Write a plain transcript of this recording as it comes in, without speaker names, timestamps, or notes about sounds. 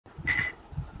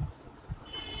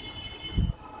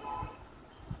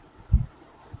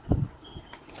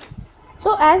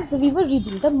So as we were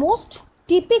reading, the most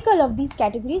typical of these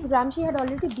categories, Gramsci had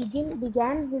already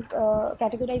began his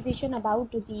categorization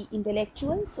about the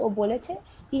intellectuals or boleche.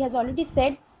 He has already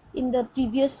said in the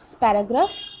previous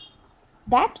paragraph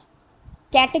that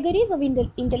categories of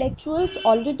intellectuals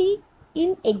already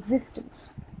in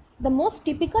existence. The most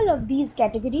typical of these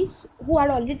categories who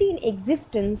are already in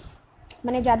existence,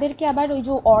 মানে যাদেরকে আবার ওই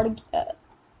যে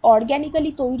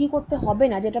organically তৈরি করতে হবে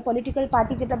না, যেটা পলিটিক্যাল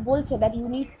পার্টি যেটা বলছে that you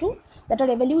need to, that a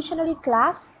revolutionary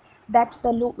class, that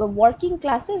the working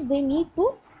classes, they need to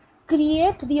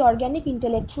create the organic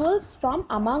intellectuals from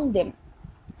among them.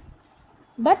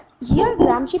 But here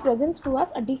Gramsci presents to us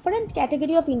a different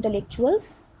category of intellectuals,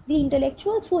 the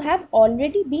intellectuals who have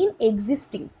already been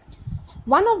existing.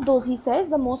 One of those, he says,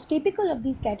 the most typical of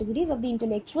these categories of the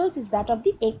intellectuals is that of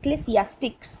the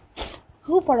ecclesiastics,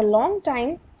 who for a long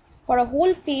time, for a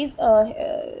whole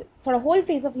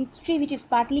phase of history which is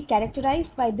partly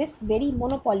characterized by this very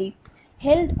monopoly,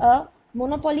 held a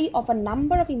monopoly of a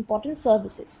number of important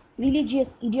services. Religious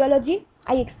ideology,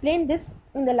 I explained this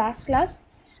in the last class,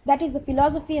 that is the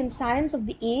philosophy and science of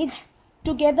the age,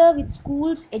 together with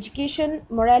schools, education,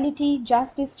 morality,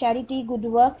 justice, charity, good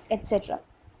works, etc.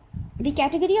 The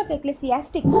category of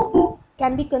ecclesiastics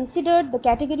can be considered the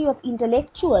category of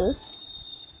intellectuals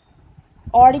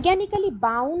organically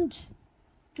bound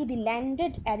to the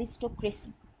landed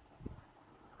aristocracy.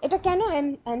 Eta keno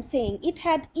I'm saying it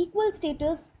had equal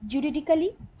status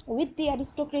juridically with the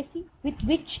aristocracy, with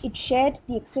which it shared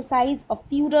the exercise of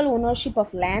feudal ownership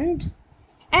of land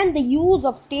and the use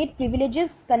of state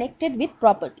privileges connected with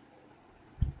property.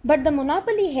 But the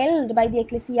monopoly held by the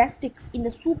ecclesiastics in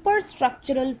the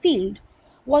superstructural field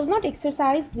was not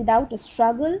exercised without a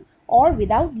struggle or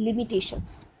without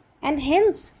limitations, and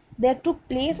hence there took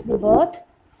place the birth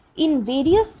in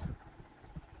various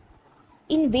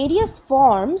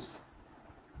forms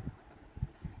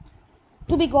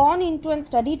to be gone into and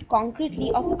studied concretely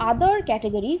of other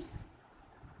categories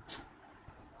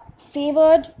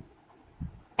favored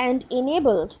and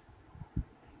enabled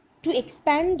to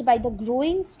expand by the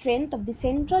growing strength of the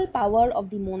central power of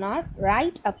the monarch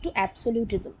right up to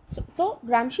absolutism. So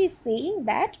Gramsci is saying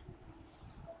that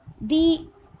the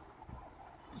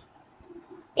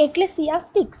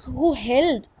ecclesiastics who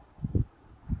held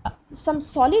some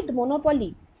solid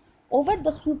monopoly over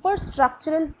the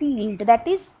superstructural field, that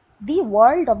is the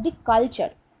world of the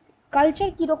culture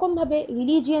কিরকম ভাবে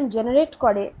religion generate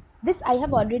করে, this I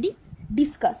have already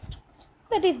discussed.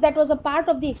 That was a part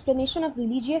of the explanation of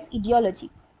religious ideology.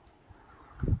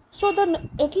 So the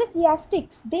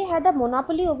ecclesiastics, they had a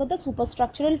monopoly over the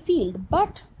superstructural field,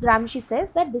 but Gramsci says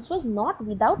that this was not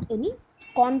without any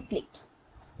conflict.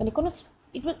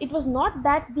 It was not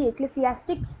that the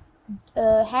ecclesiastics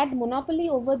had monopoly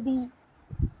over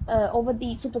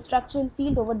the superstructural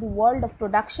field, over the world of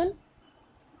production,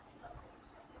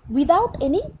 without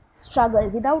any struggle,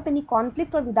 without any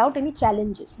conflict, or without any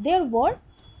challenges. There were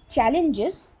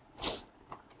challenges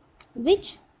which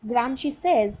Gramsci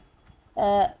says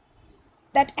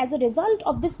that as a result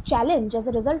of this challenge, as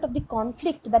a result of the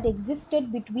conflict that existed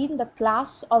between the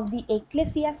class of the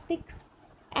ecclesiastics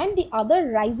and the other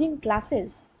rising classes,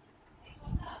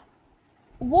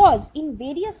 was in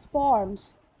various forms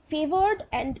favored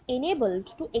and enabled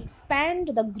to expand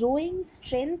the growing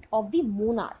strength of the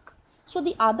monarch. So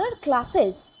the other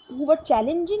classes who were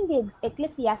challenging the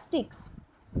ecclesiastics,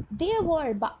 they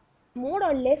were more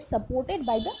or less supported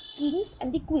by the kings and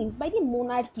the queens, by the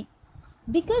monarchy,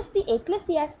 because the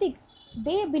ecclesiastics,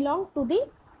 they belong to the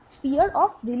sphere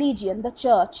of religion, the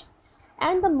church,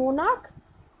 and the monarch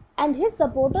and his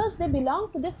supporters, they belong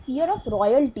to the sphere of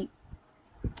royalty.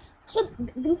 So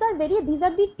these are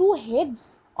the two heads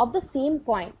of the same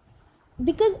coin,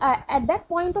 because at that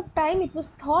point of time it was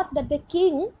thought that the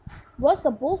king was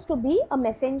supposed to be a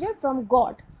messenger from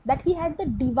God, that he had the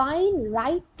divine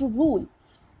right to rule.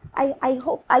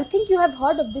 I think you have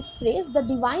heard of this phrase, the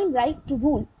divine right to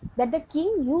rule, that the king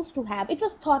used to have. It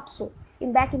was thought so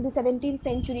back in the 17th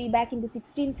century, back in the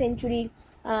 16th century,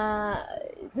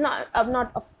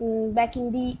 back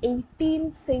in the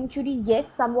 18th century,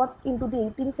 yes, somewhat into the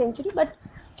 18th century,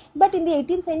 but in the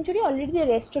 18th century already the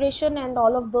restoration and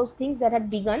all of those things that had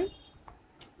begun.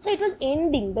 So it was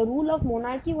ending, the rule of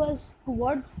monarchy was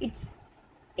towards its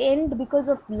end because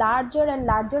of larger and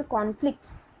larger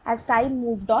conflicts as time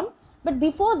moved on. But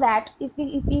before that, if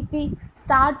we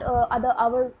start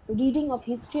our reading of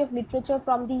history of literature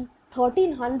from the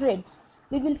 1300s,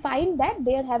 we will find that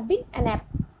there have been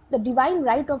the divine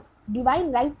right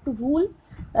to rule,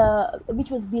 which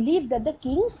was believed that the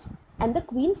kings and the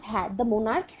queens had, the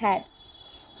monarch had.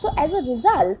 So as a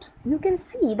result, you can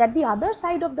see that the other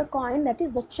side of the coin, that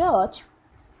is the church,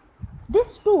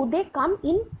 This too, they come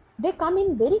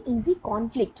in very easy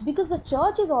conflict, because the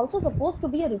church is also supposed to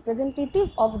be a representative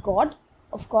of God,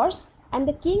 of course, and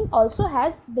the king also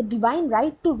has the divine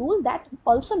right to rule, that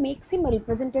also makes him a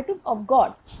representative of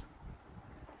God.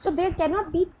 So there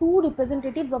cannot be two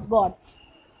representatives of God.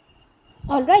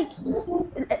 All right,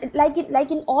 like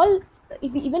in all,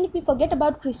 even if we forget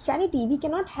about Christianity, we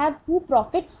cannot have two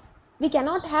prophets, we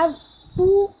cannot have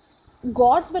two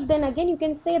gods. But then again, you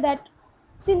can say that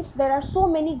since there are so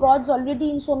many gods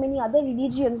already in so many other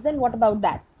religions, then what about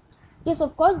that? Yes,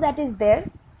 of course, that is there.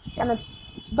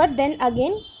 But then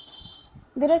again,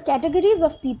 there are categories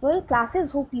of people,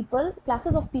 classes of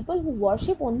people who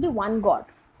worship only one god.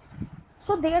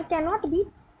 So there cannot be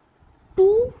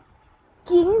two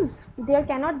kings, there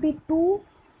cannot be two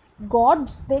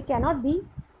gods, there cannot be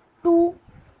two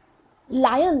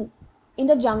lion in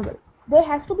the jungle. There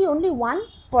has to be only one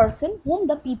person whom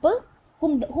the people,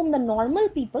 whom the normal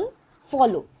people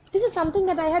follow. This is something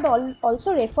that I had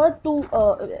also referred to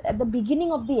at the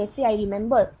beginning of the essay. I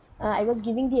remember I was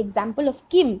giving the example of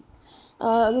Kim,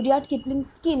 Rudyard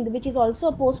Kipling's Kim, which is also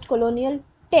a post-colonial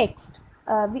text.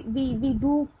 We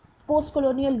do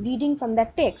post-colonial reading from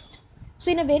that text. So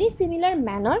in a very similar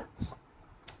manner,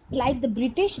 like the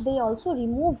British, they also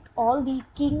removed all the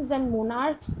kings and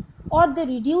monarchs, or they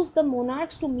reduced the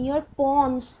monarchs to mere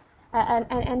pawns,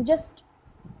 and just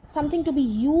something to be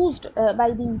used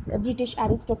by the British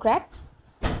aristocrats.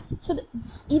 So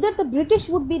either the British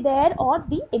would be there or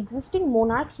the existing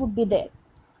monarchs would be there.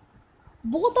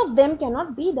 Both of them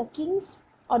cannot be the kings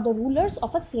or the rulers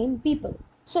of a same people.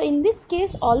 So in this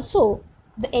case also,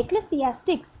 the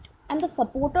ecclesiastics and the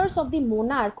supporters of the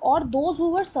monarch, or those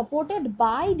who were supported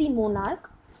by the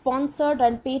monarch, sponsored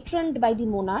and patroned by the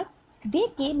monarch, they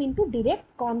came into direct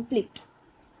conflict.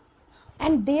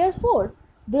 And therefore,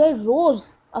 there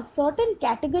rose a certain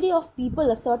category of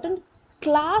people, a certain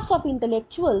class of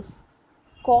intellectuals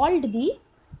called the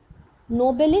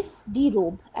nobilis de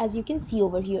robe, as you can see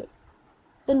over here.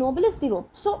 The nobilis de robe.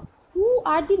 So who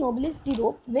are the nobilis de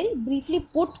robe? Very briefly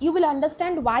put, you will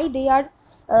understand why they are,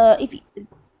 if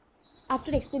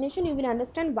after explanation you will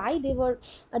understand why they were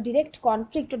a direct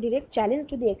conflict or direct challenge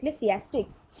to the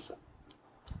ecclesiastics.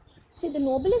 See, the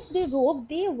nobilis de robe,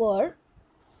 they were,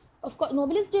 of course,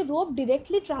 nobilis de robe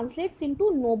directly translates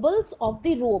into nobles of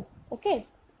the robe. Okay,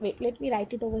 wait, let me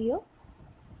write it over here.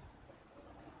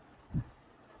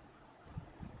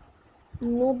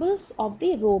 Nobles of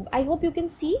the robe. I hope you can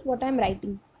see what I am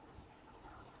writing.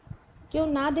 কেউ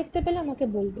না দেখতে পেলে আমাকে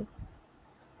বলবে.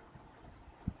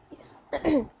 Yes.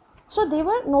 So they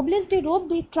were nobles de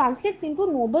robe, it translates into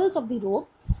nobles of the robe.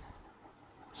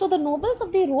 So the nobles of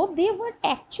the robe, they were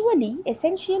actually,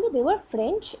 essentially, they were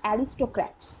French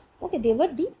aristocrats. Okay, they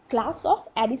were the class of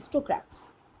aristocrats,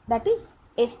 that is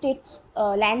estates,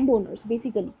 landowners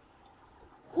basically,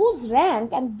 whose rank,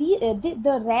 and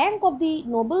the rank of the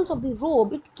nobles of the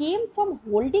robe, it came from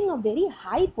holding a very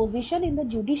high position in the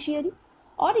judiciary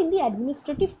or in the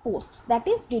administrative posts, that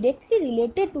is directly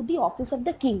related to the office of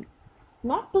the king,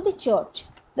 not to the church.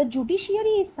 The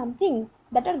judiciary is something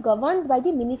that are governed by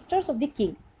the ministers of the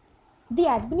king. The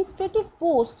administrative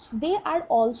posts, they are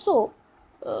also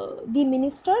the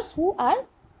ministers who are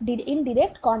in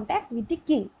direct contact with the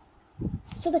king.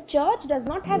 So the church does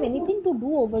not have anything to do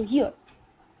over here.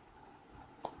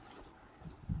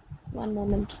 One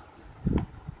moment.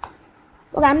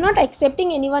 Okay, I'm not accepting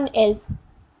anyone else.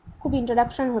 খুব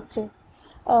introduction হচ্ছে.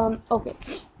 Okay,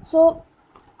 so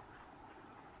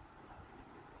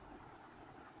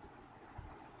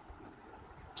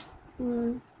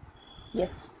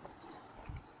yes.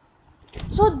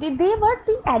 So they were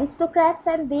the aristocrats,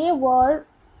 and they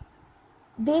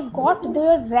got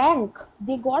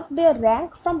their rank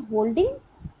from holding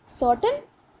certain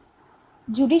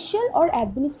judicial or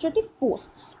administrative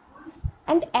posts.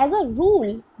 And as a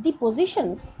rule, these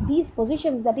positions,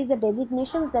 that is the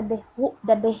designations that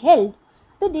they held,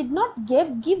 they did not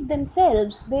give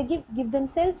themselves, give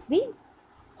themselves the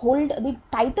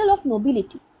title of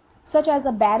nobility, such as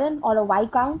a baron or a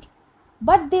viscount,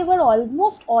 but they were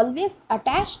almost always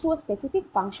attached to a specific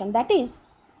function, that is,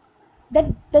 that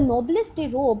the nobles de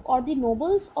robe, or the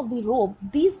nobles of the robe,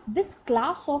 this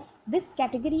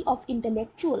category of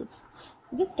intellectuals,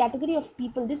 this category of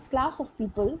people, this class of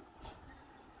people,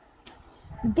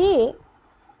 they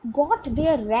got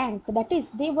their rank, that is,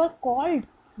 they were called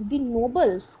the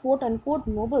nobles, quote unquote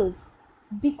nobles,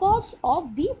 because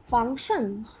of the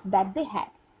functions that they had.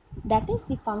 That is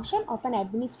the function of an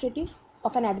administrator,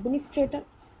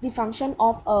 the function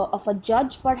of a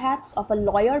judge, perhaps of a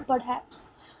lawyer, perhaps.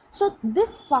 So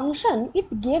this function, it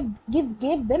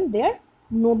gave them their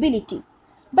nobility.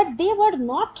 But they were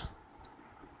not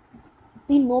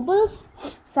the nobles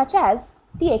such as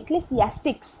the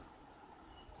ecclesiastics,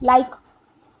 like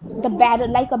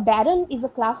like a baron is a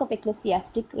class of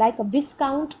ecclesiastic, like a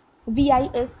viscount,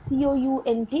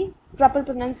 viscount, proper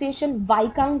pronunciation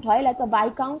viscount hoy, like a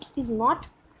viscount is not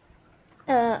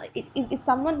is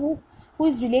someone who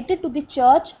is related to the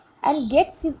church and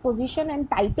gets his position and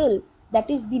title, that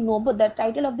is the noble, the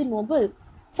title of the noble,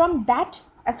 from that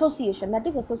association, that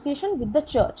is association with the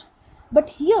church. But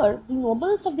here the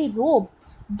nobles of the robe,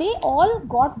 they all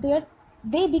got their,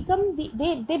 they become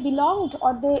they belonged,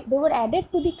 or they were added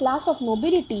to the class of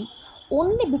nobility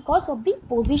only because of the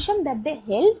position that they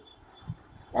held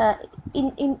uh,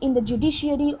 in the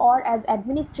judiciary or as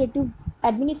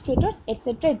administrators,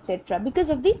 etc., etc., because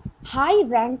of the high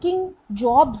ranking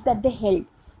jobs that they held,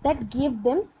 that gave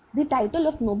them the title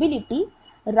of nobility,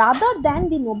 rather than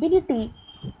the nobility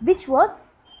which was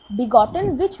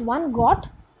begotten, which one got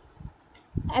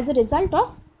as a result of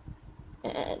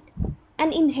uh,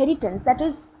 an inheritance, that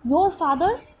is your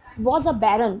father was a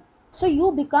baron, so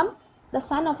you become the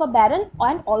son of a baron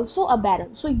and also a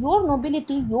baron, so your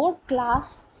nobility, your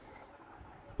class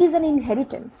is an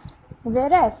inheritance.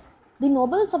 Whereas the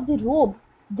nobles of the robe,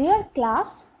 their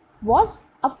class was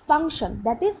a function,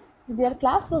 that is, their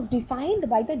class was defined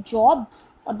by the jobs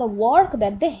or the work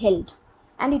that they held,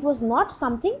 and it was not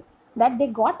something that they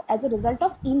got as a result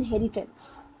of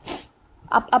inheritance.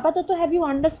 Apatato, have you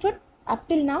understood up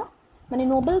till now? Many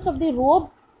nobles of the robe,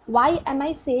 why am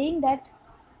I saying that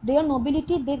their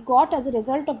nobility they got as a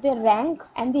result of their rank,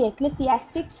 and the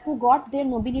ecclesiastics who got their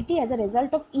nobility as a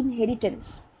result of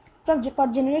inheritance? For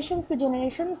generations to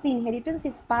generations, the inheritance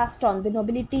is passed on. The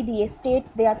nobility, the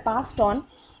estates, they are passed on,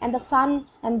 and the son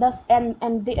and thus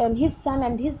and his son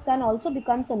and his son also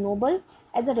becomes a noble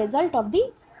as a result of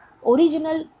the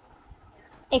original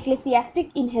ecclesiastic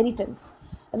inheritance.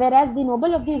 Whereas the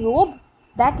noble of the robe,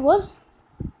 that was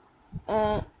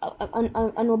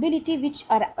a nobility which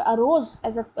arose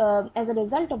as a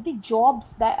result of the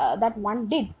jobs that one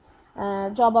did,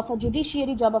 job of a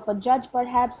judiciary, job of a judge,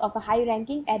 perhaps of a high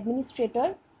ranking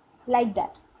administrator, like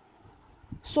that.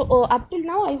 So up till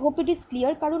now I hope it is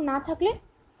clear. Karun na thakle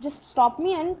just stop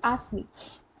me and ask me.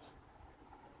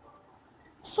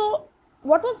 So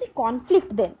what was the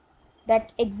conflict then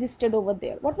that existed over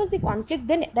there? What was the conflict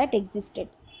then that existed?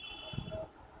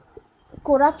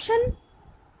 Corruption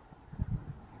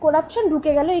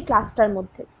ঢুকে গেল এই ক্লাসটার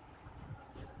মধ্যে।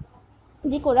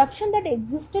 The corruption that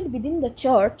existed within the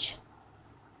church,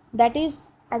 that is,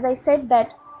 as I said, that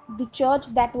the church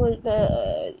that was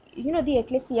the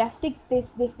ecclesiastics,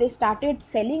 they started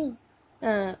selling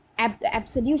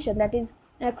absolution, that is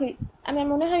আমি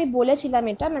মনে হয় আমি বলেছিলাম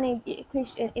এটা, মানে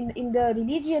in the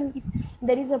religion, if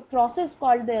there is a process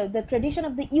called the tradition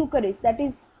of the Eucharist, that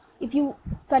is, if you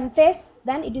confess,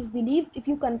 then it is believed, if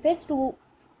you confess to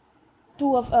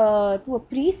a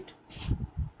priest,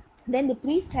 then the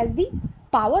priest has the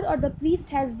power, or the priest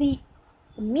has the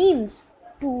means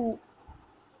to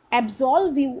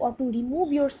absolve you or to remove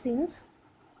your sins,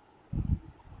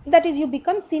 that is, you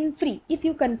become sin free if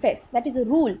you confess, that is a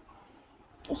rule.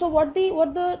 So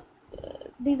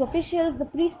these officials, the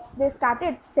priests, they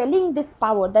started selling this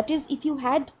power, that is, if you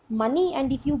had money and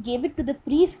if you gave it to the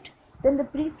priest, then the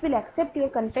priest will accept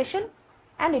your confession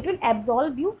and it will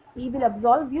absolve you, he will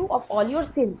absolve you of all your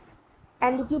sins,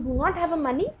 and if you do not have a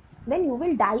money, then you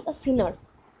will die a sinner.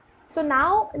 So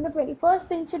now in the 21st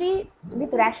century,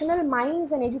 with rational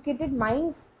minds and educated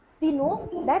minds, we know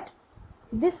that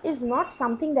this is not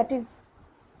something that is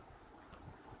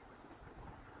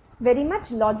very much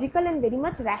logical and very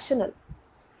much rational.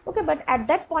 Okay, but at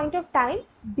that point of time,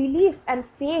 belief and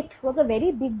faith was a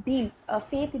very big deal.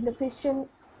 Faith in the Christian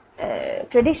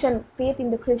tradition, faith in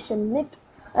the Christian myth.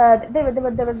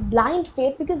 There was blind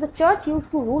faith because the church used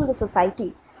to rule the society.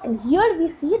 And here we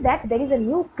see that there is a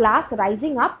new class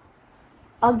rising up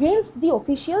against the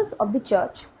officials of the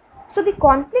church. So the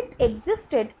conflict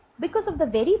existed because of the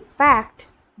very fact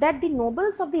that the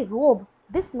nobles of the robe,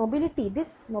 this nobility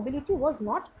was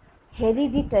not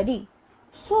hereditary.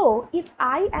 So if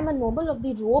I am a noble of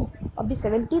the robe of the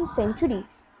 17th century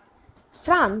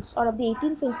France or of the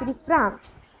 18th century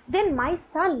France, then my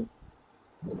son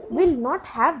will not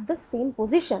have the same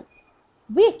position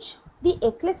which the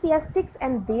ecclesiastics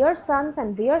and their sons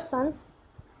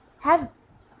have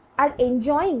are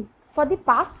enjoying for the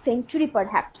past century,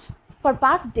 perhaps for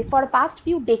past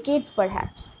few decades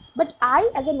perhaps. But I,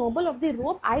 as a noble of the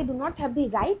robe, I do not have the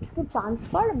right to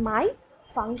transfer my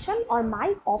function or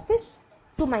my office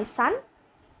to my son,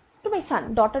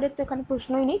 daughter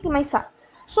to my son.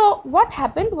 So what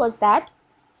happened was that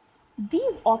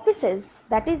these offices,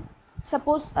 that is,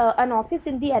 suppose an office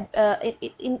in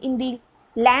the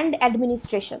land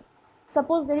administration.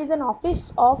 Suppose there is an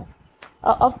office of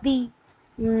the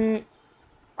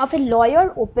of a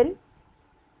lawyer open,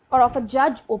 or of a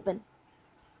judge open.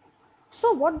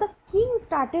 So what the king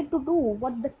started to do,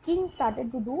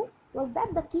 was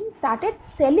that the king started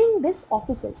selling these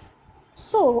offices.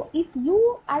 So if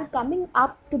you are coming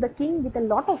up to the king with a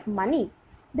lot of money,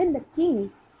 then the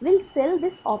king will sell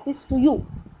this office to you.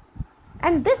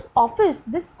 And this office,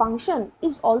 this function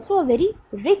is also a very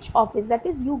rich office. That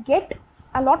is, you get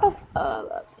a lot of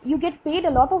you get paid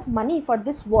a lot of money for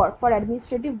this work, for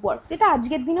administrative works. এটা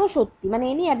আজকের দিনেও সত্যি, মানে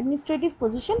any administrative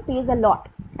position pays a lot,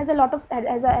 has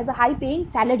a high paying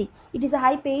salary. It is a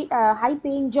high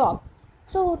paying job.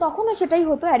 So তখনও সেটাই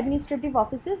হতো, administrative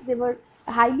offices, they were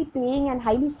highly paying and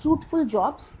highly fruitful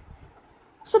jobs.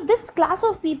 So this class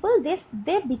of people, they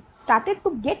started to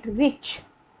get rich,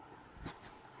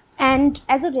 and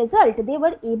as a result they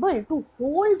were able to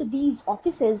hold these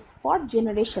offices for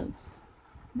generations.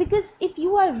 Because if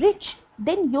you are rich,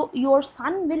 then your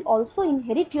son will also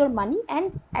inherit your money, and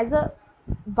as a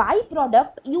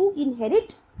byproduct you inherit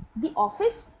the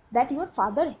office that your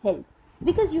father held,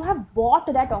 because you have bought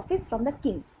that office from the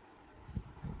king.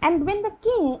 And when the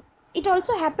king, it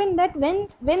also happened that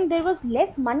when there was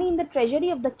less money in the treasury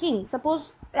of the king, suppose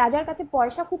রাজার কাছে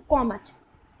পয়সা খুব কম আছে,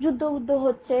 যুদ্ধ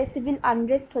হচ্ছে, civil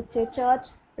unrest হচ্ছে,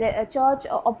 church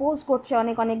oppose করছে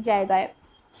অনেক অনেক জায়গায়,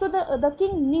 so the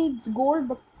king needs gold,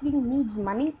 the king needs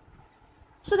money.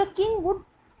 So the king would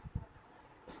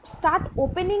start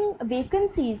opening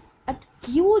vacancies at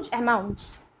huge amounts,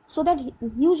 so that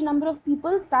huge number of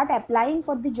people start applying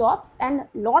for the jobs, and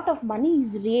lot of money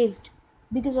is raised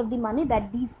because of the money that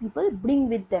these people bring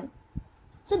with them.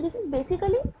 So this is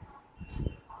basically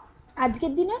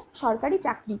আজকের দিনে সরকারি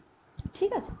চাকরি।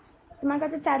 ঠিক আছে, তোমার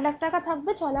কাছে 4 লাখ টাকা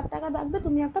থাকবে, 6 লাখ টাকা থাকবে,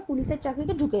 তুমি একটা পুলিশের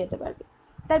চাকরিতে ঢুকে যেতে পারবে।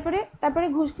 তারপরে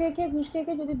ঘুষ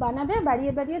খেয়ে যদি বানাবে,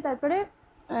 বাড়িয়ে তারপরে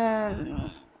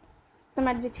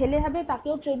তোমার যে ছেলে হবে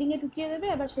তাকেও ট্রেডিংয়ে ঢুকিয়ে দেবে,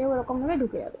 আবার সেও ওরকমভাবে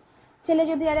ঢুকে যাবে। ছেলে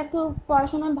যদি আর একটু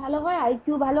পড়াশোনা ভালো হয়,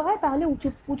 আইকিউ ভালো হয়, তাহলে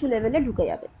উঁচু লেভেলে ঢুকে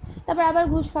যাবে। তারপর আবার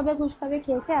ঘুষ খাবে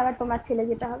খেয়ে আবার তোমার ছেলে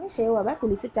যেটা হবে সেও আবার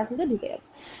পুলিশের চাকরিতে ঢুকে যাবে।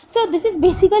 So this is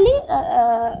basically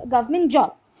government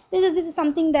job. This is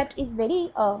something that is very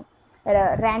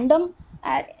random.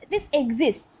 This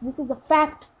exists, this is a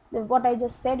fact. What I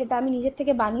just said, এটা আমি নিজের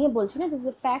থেকে বানিয়ে বলছি না, this is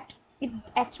a fact. It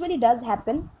actually does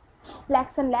happen.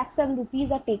 Lakhs and lakhs of rupees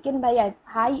are taken by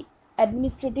high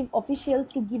administrative officials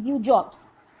to give you jobs.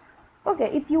 Okay,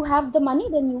 if you have the money,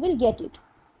 then you will get it.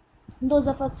 Those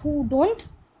of us who don't,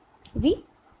 we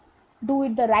do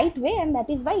it the right way, and that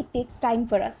is why it takes time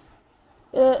for us.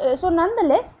 So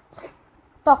nonetheless,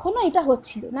 তখনও এটা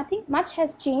হচ্ছিল, nothing much has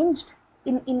changed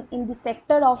in the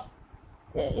sector of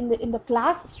in the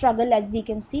class struggle. As we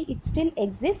can see, it still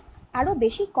exists, আরো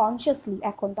বেশি consciously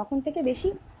এখন, তখন থেকে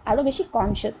আরো বেশি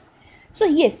conscious. So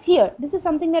yes, here this is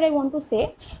something that I want to say.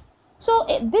 So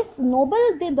this noble,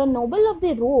 the noble of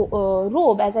the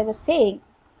robe, as I was saying,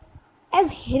 as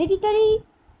hereditary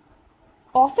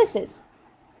offices,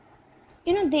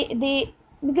 you know, they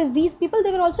because these people,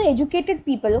 they were also educated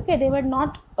people. Okay, they were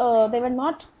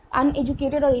not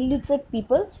uneducated or illiterate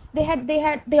people.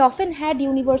 They often had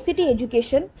university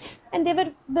education, and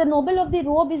the noble of the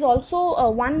robe is also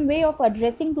one way of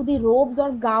addressing to the robes or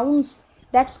gowns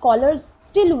that scholars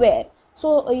still wear. So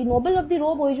এই Nobel of the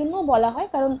রোব ওই জন্য বলা হয়,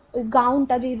 কারণ ওই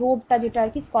গাউনটা, যে রোবটা, যেটা আর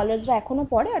কি স্কলার্সরা এখনো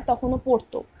পড়ে আর তখনও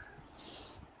পড়তো।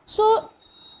 So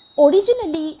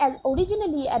originally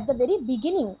at the very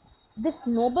beginning, this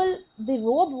noble, the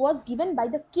robe was given by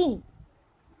the king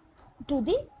to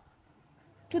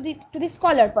the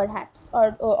scholar perhaps,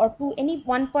 or to any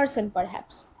one person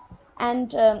perhaps. And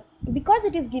because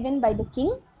it is given by the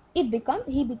king, he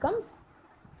becomes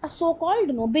a so-called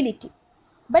nobility.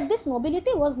 But this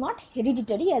nobility was not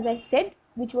hereditary, as I said,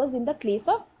 which was in the case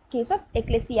of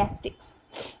ecclesiastics.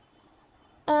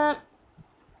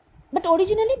 But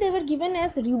originally they were given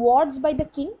as rewards by the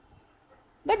king.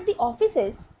 But the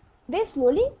offices, they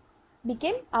slowly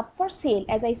became up for sale.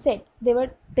 As I said, they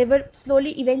were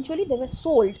slowly, eventually they were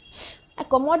sold, a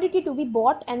commodity to be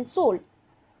bought and sold.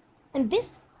 And this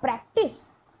practice,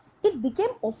 it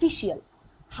became official.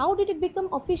 How did it become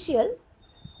official?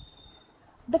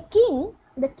 The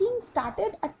king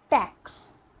started a tax.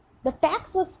 The tax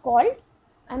was called,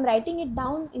 I'm writing it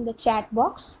down in the chat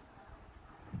box,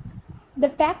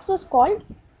 the tax was called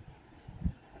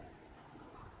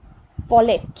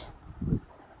pollet.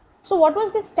 So what was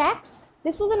this tax?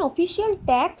 This was an official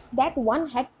tax that one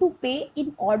had to pay in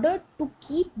order to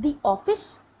keep the office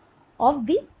of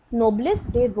the noblesse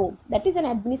de robe, that is an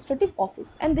administrative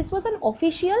office. And this was an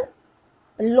official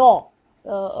law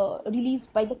released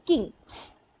by the king.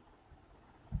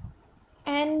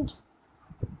 and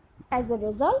as a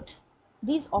result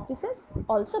these offices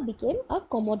also became a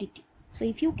commodity. So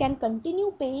if you can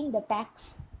continue paying the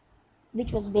tax,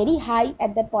 which was very high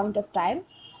at that point of time,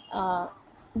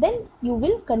 then you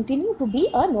will continue to be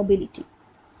a nobility.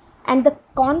 And the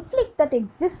conflict that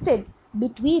existed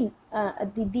between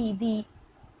the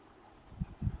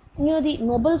the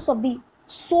nobles of the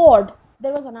sword,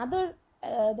 there was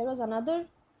another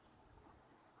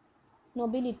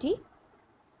nobility,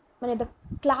 the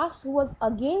class who was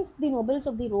against the nobles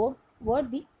of the road were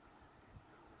the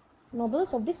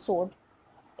nobles of the sword.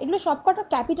 এগুলো সবকটা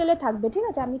ক্যাপিটালে থাকবে, ঠিক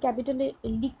আছে, আমি ক্যাপিটালে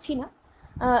লিখছি না।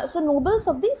 So novels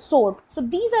of the sword, so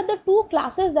these are the two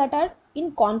classes that R in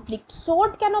conflict.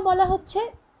 Sword কেন বলা হচ্ছে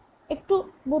একটু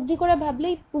বুদ্ধি করে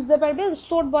ভাবলেই বুঝতে পারবে।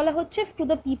 সোর্ড বলা হচ্ছে to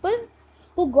the people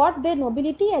who got their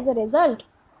nobility as a result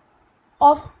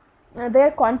of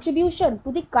their contribution to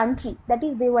the country. That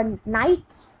is, they were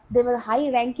knights, they were high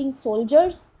ranking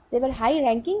soldiers, they were high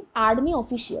ranking army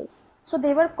officials, so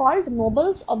they were called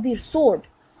nobles of the sword.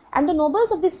 And the nobles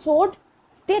of the sword,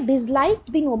 they disliked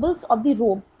the nobles of the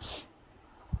robe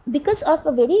because of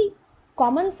a very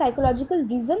common psychological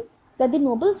reason, that the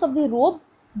nobles of the robe,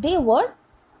 they were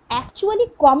actually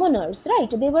commoners,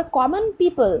 right? They were common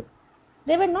people,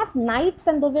 they were not knights,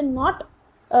 and they were not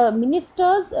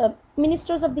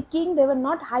ministers of the king, they were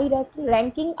not high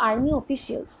ranking army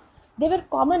officials, they were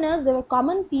commoners, they were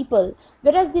common people.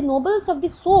 Whereas the nobles of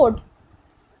the sword,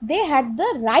 they had the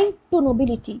right to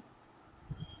nobility,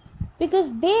 because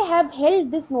they have held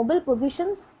these noble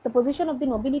positions, the position of the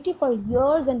nobility, for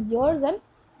years and years and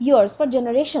years, for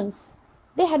generations.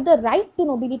 They had the right to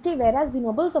nobility, whereas the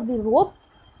nobles of the robe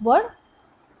were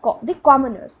the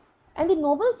commoners. And the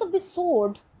nobles of the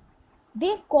sword,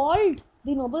 they called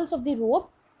the nobles of the robe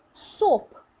soap.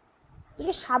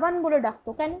 সাবান বলে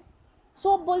ডাকতো কেন?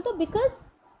 Soap বলতো because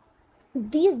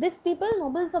these people,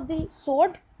 nobles of the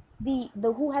sword, the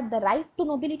who had the right to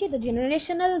nobility, the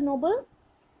generational noble,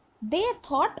 they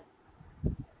thought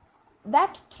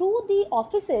that through the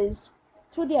offices,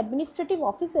 through the administrative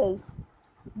offices,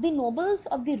 the nobles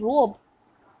of the robe,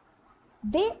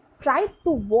 they tried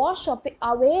to wash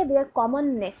away their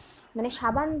commonness, মানে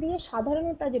সাবান দিয়ে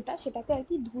সাধারণতা যেটা সেটাকে আর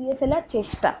কি ধুয়ে ফেলার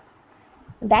চেষ্টা।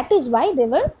 That is why they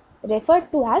were referred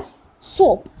to as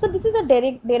soap. So this is a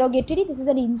derogatory, this is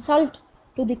an insult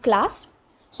to the class.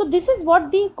 So this is what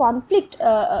the conflict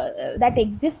that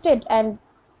existed, and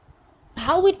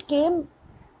how it came,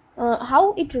 how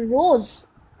it rose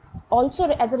also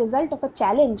as a result of a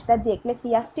challenge that the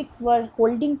ecclesiastics were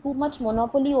holding too much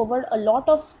monopoly over a lot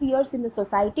of spheres in the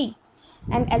society,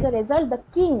 and as a result the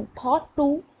king thought to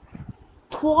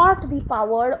thwart the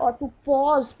power, or to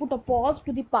put a pause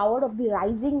to the power of the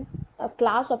rising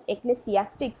class of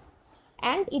ecclesiastics,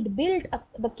 and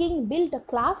the king built a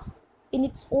class in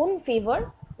its own favor,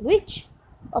 which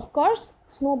of course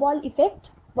snowball effect,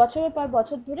 বছরের পর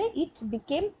বছর ধরে it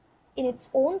became in its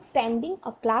own standing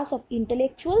a class of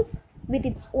intellectuals with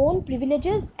its own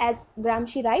privileges, as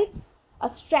Gramsci writes, a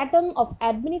stratum of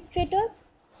administrators,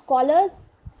 scholars,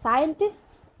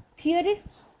 scientists,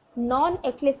 theorists,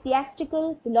 non-ecclesiastical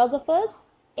philosophers,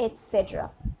 etc.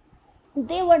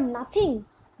 They were nothing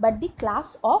but the class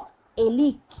of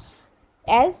elites,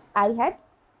 as I had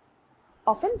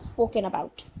often spoken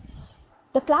about.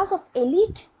 The class of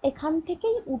elite এখান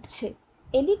থেকেই উঠছে।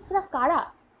 এলিটসরা কারা?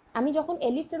 আমি যখন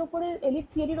এলিটের উপরে, elite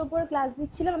থিওরির উপরে class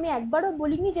দিচ্ছিলাম, আমি একবারও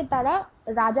বলিনি যে তারা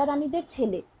রাজা রানীদের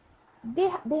ছেলে।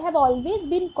 they have always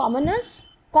been commoners,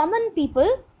 common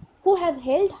people who have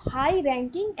held high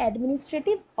ranking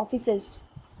administrative offices,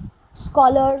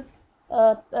 scholars,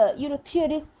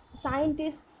 theorists,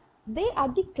 scientists. They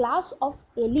are the class of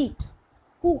elite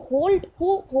who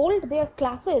hold their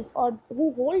classes, or who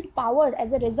hold power as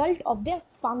a result of their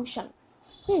function,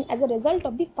 as a result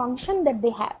of the function that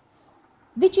they have,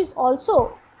 which is also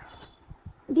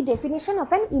the definition of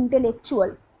an intellectual.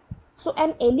 So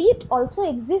an elite also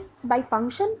exists by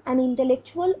function, an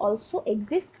intellectual also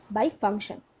exists by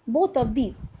function, both of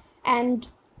these. And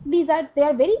they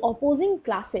are very opposing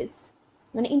classes.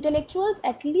 When intellectuals,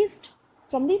 at least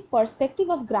from the perspective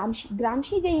of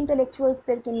Gramsci যে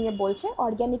intellectualsদেরকে নিয়ে বলছে,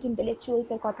 organic intellectuals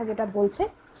এর কথা যেটা বলছে,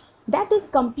 that is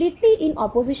completely in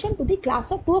opposition to a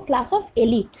class of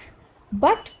elites.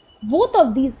 But both of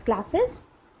these classes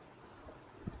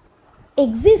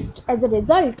exist as a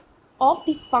result of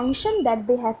the function that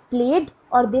they have played,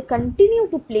 or they continue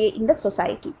to play in the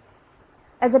society,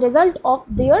 as a result of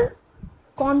their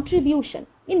contribution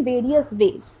in various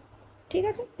ways. ঠিক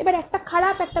আছে, এবার একটা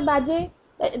খারাপ একটা বাজে,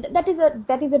 that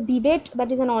is a debate, that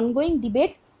is an ongoing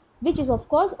debate, which is of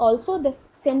course also the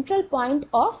central point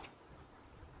of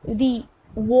the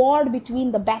war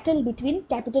between, the battle between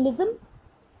capitalism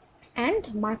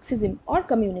and Marxism or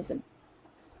communism.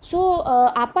 So,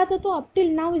 apatat up till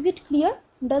now, is it clear?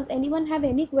 Does anyone have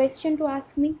any question to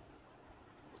ask me?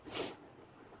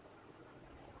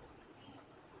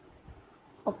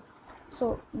 Okay.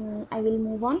 So, I will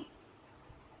move on.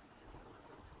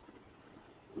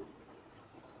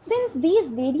 Since these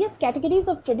various categories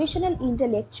of traditional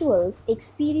intellectuals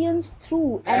experience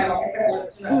through and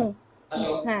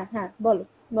bolo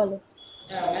bolo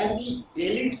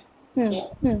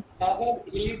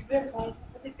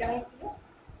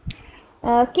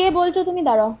কে বলছো তুমি?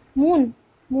 দাঁড়াও, moon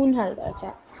moon Haldar. আচ্ছা,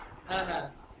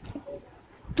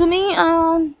 তুমি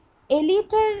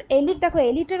elite দেখো,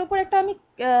 এলিটের ওপর একটা আমি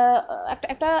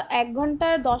একটা 1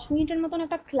 ঘন্টার 10 মিনিটের মতন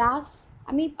একটা ক্লাস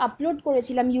আমি আপলোড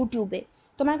করেছিলাম ইউটিউবে।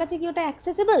 তোমার কাছে কি ওটা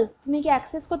অ্যাক্সেসেবল? তুমি কি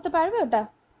অ্যাক্সেস করতে পারবে ওটা?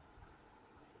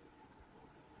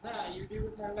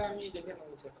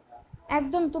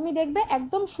 একদম তুমি দেখবে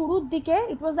একদম শুরুর দিকে,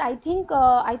 ইট was I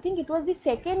think it was the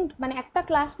second, মানে একটা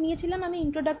ক্লাস নিয়েছিলাম আমি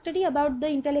ইন্ট্রোডাক্টরি অ্যাবাউট দ্য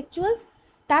ইন্টেলেকচুয়ালস,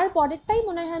 তার পরেরটাই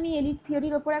মনে হয় আমি এলিট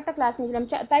থিওরির ওপর একটা ক্লাস নিয়েছিলাম,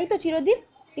 তাই তো চিরদীপ?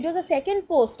 ইট ওয়াজ আ second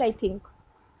post I think,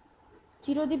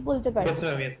 Chirodeep বলতে পারি।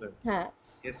 হ্যাঁ,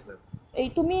 এই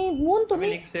তুমি মুন, তুমি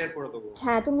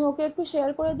হ্যাঁ তুমি ওকে একটু শেয়ার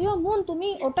করে দিও। মুন, তুমি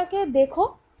ওটাকে দেখো,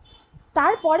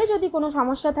 তারপরে যদি কোনো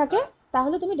সমস্যা থাকে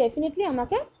তাহলে তুমি ডেফিনেটলি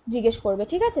আমাকে জিজ্ঞেস করবে,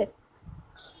 ঠিক আছে?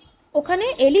 ওখানে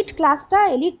এলিট ক্লাসটা,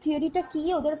 এলিট থিওরিটা কী,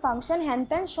 ওদের ফাংশন, হ্যান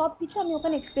ত্যান সব কিছু আমি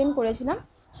ওখানে এক্সপ্লেন করেছিলাম।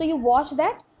 সো ইউ ওয়াচ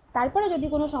দ্যাট, তারপরে যদি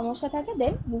কোনো সমস্যা থাকে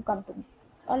দেন you come to me,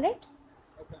 alright?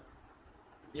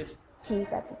 ঠিক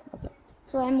আছে, ওকে।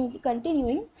 So I am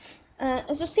continuing.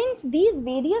 So since these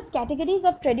various categories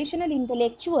of traditional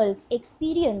intellectuals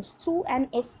experience through an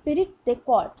spirit they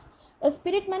corpse, a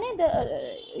spirit মানে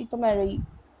তোমার ওই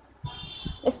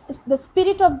the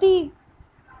spirit of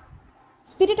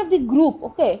the group,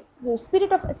 okay, the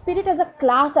spirit as a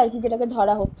class আর কি, যেটাকে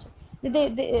ধরা হচ্ছে,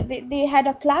 they had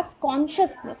a class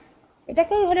consciousness,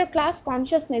 এটাকেই হলো class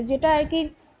consciousness, যেটা আর কি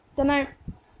তোমার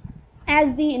as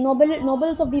the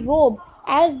nobles of the robe,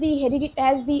 as the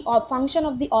function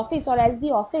of the office, or as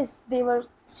the office, they were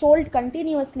sold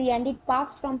continuously and it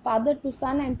passed from father to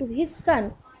son and to his son.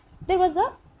 There was a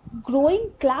growing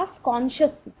class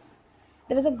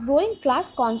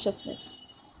consciousness,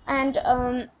 and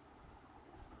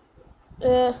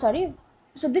sorry,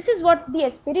 so this is what the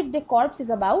spirit de corps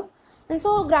is about. And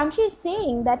so Gramsci is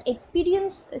saying that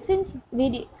experience,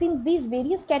 since these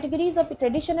various categories of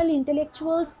traditional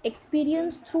intellectuals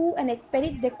experience through an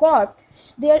spirit de corps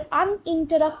their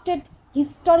uninterrupted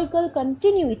historical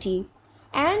continuity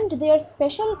and their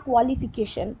special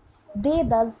qualification, they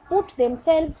thus put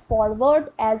themselves forward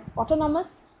as autonomous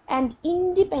and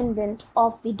independent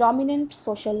of the dominant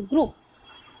social group.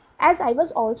 As I was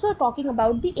also talking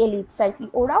about the elites আর কি,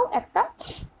 ওরাও একটা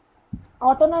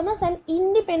autonomous and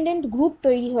independent group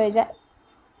তৈরি হয়ে যায়,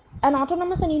 an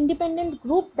autonomous and independent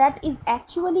group that is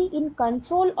actually in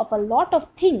control of a lot of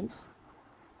things,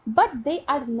 but they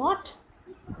are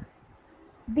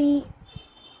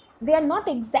not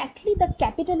exactly the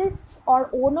capitalists or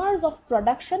owners of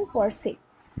production per se.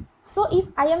 So if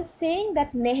I am saying that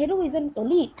Nehru is an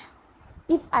elite,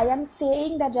 if I am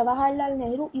saying that Jawaharlal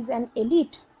Nehru is an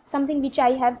elite, something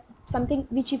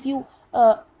which if you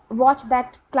watch that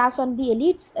class on the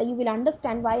elites, you will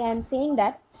understand why I am saying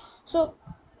that. So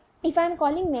if I am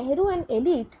calling Nehru an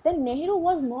elite, then Nehru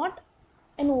was not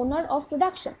an owner of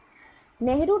production.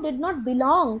 Nehru did not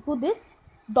belong to this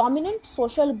dominant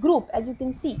social group, as you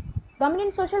can see.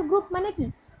 Dominant social group মানে কি?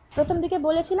 প্রথম দিকে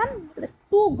বলেছিলাম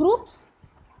two groups,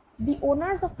 the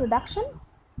owners of production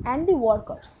and the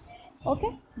workers.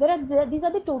 Okay, these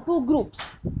are the two groups,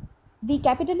 the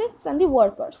capitalists and the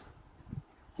workers.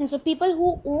 And so people who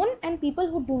own and people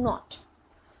who do not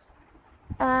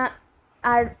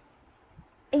are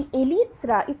elites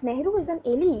ra. If Nehru is an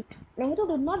elite, Nehru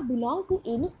did not belong to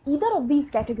either of these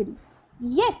categories,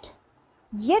 yet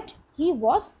he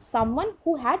was someone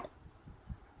who had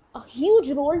a huge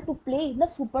role to play in the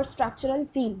superstructural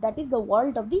field, that is the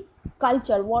world of the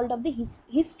culture, world of the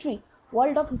history,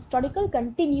 world of historical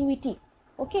continuity.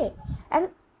 Okay, and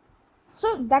so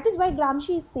that is why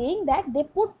Gramsci is saying that they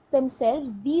put themselves,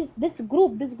 this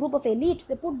group of elite,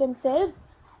 they put themselves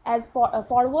as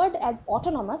forward as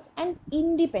autonomous and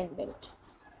independent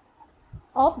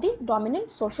of the dominant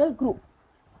social group.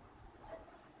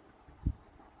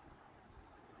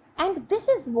 And this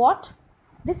is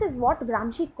what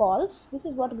Gramsci calls,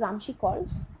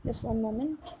 just one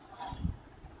moment,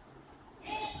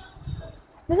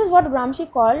 this is what Gramsci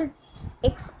called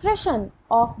expression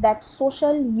of that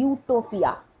social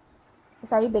utopia,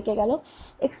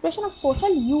 expression of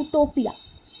social utopia.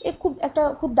 খুব একটা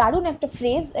খুব দারুণ একটা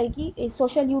phrase আর কি এই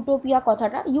social utopia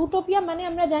কথাটা। Utopia মানে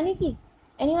আমরা জানি কি,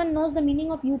 anyone knows the meaning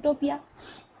of utopia?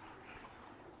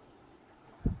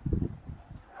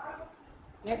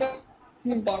 একটা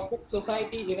পারফেক্ট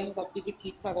সোসাইটি যেখানে সবকিছু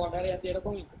ঠিকঠাক অর্ডারে আছে,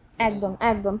 এরকমই তো? একদম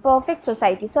একদম পারফেক্ট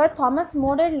সোসাইটি। স্যার থমাস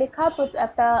মোরের লেখা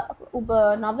একটা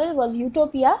novel was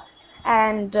utopia,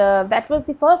 and that was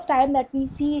the first time that we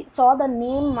saw the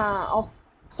name of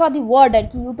the word আর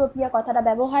কি ইউটোপিয়া কথাটা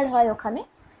ব্যবহার হয় ওখানে।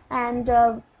 And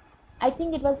I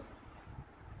think it was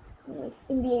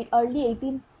in the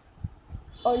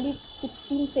early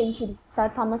 16th century sir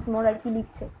Thomas মোর আর কি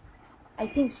লিখছে, I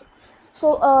think so. So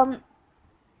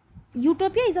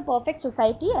utopia is a perfect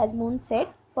society, as moon shed,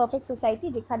 perfect society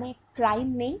যেখানে crime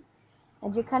নেই,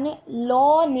 যেখানে ল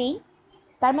নেই,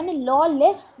 তার মানে ল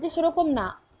লেস যে সেরকম না,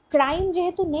 ক্রাইম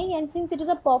যেহেতু নেই, and since it is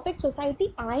a perfect society,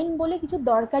 আইন বলে কিছু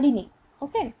দরকারই নেই।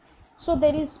 ওকে, so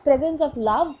there is presence of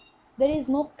love, there is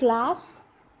no class,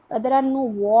 there are no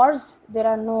wars, there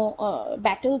are no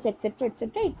battles, etc etc.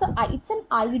 It's an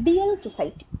ideal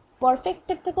society. Perfect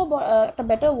এর থেকেও একটা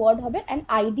better word হবে an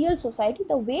ideal society,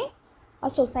 the way a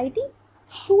society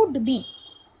should be।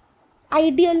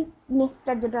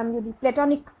 আইডিয়ালনেসটার যেটা আমি যদি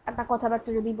platonic একটা কথাবার্তা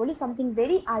যদি বলি, something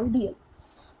very ideal.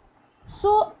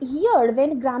 So here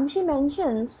when Gramsci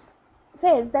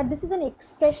says that this is an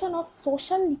expression of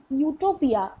social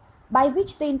utopia by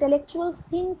which the intellectuals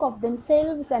think of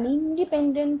themselves an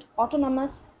independent,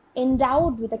 autonomous,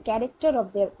 endowed with a character of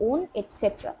their own, etc.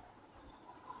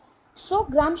 So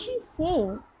Gramsci is saying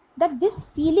that this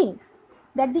feeling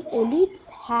that the elites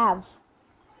have,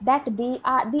 that they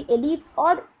are the elites,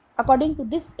 or according to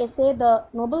this essay the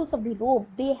nobles of the robe,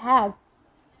 they have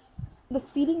this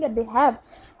feeling that they have,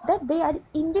 that they are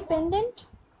independent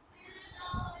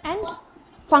and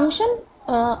function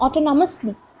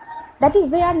autonomously, that is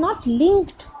they are not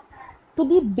linked to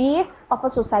the base of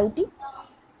a society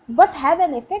but have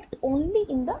an effect only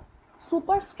in the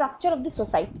superstructure of the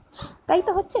society, তাই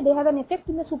তো হচ্ছে, they have an effect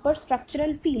in the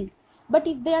superstructural field, but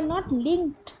if they are not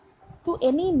linked to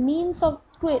any means of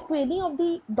to any of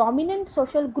the dominant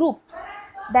social groups,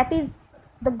 that is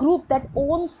the group that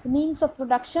owns means of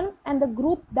production and the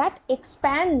group that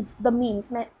expands the means,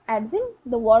 as in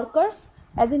the workers,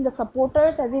 as in the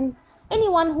supporters, as in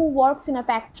anyone who works in a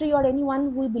factory or anyone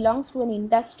who belongs to an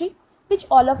industry, which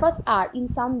all of us are in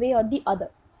some way or the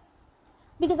other।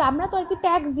 Because আমরা তো আর কি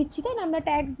tax দিচ্ছি, তাই না? আমরা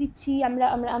tax দিচ্ছি, আমরা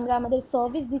আমরা আমরা আমাদের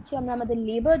সার্ভিস দিচ্ছি, আমরা আমাদের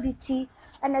লেবার দিচ্ছি,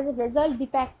 and as a result the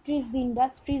factories, the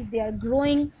industries, they R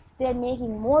growing, they are making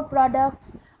more products,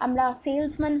 আমরা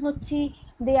সেলসম্যান হচ্ছি,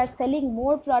 দে আর selling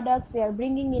more products, they R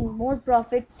bringing in more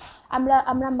profits, আমরা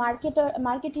আমরা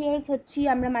মার্কেটিয়ার্স হচ্ছি,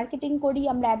 আমরা মার্কেটিং করি,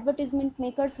 আমরা অ্যাডভার্টাইজমেন্ট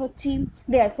মেকার্স হচ্ছি,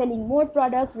 দে আর selling more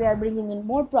products, they R bringing in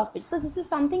more profits. So this is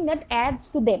something that adds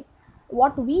to them,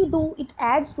 what we do, it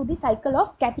adds to the cycle of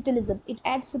capitalism, it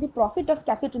adds to the profit of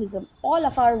capitalism, all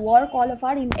of our work, all of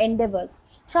our endeavors,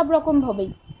 সব রকম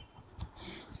ভাবেই।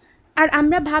 আর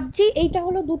আমরা ভাবছি এইটা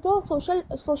হলো দুটো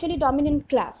socially dominant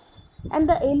class, and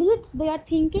the elites, they are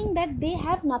thinking that they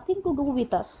have nothing to do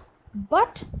with us,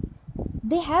 but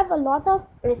they have a lot of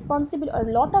responsibility, a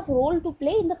lot of role to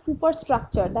play in the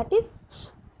superstructure, that is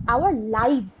our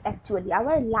lives, actually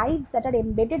our lives that are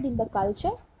embedded in the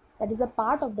culture, that is a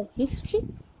part of the history,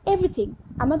 everything।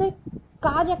 আমাদের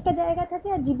কাজ একটা জায়গায় থাকে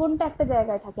আর জীবনটা একটা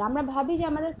জায়গায় থাকে, আমরা ভাবি যে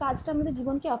আমাদের কাজটা আমাদের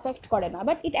জীবনকে অ্যাফেক্ট করে না,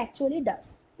 but it actually does,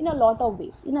 in a lot of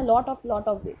ways, in a lot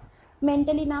of ways,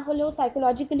 mentally না হলেও,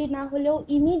 psychologically না হলেও,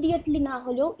 immediately না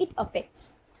হলেও, it affects।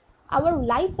 our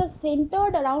lives are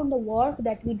centered around the work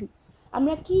that we do।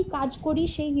 আমরা কি কাজ করি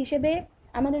সেই হিসেবে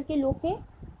আমাদেরকে লোকে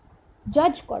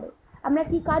জাজ করে, আমরা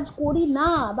কি কাজ করি না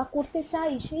বা করতে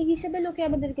চাই সেই হিসেবে লোকে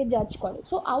আমাদেরকে জাজ করে।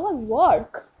 So our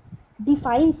work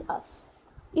defines us,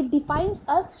 it defines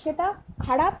আস, সেটা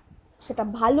খারাপ, সেটা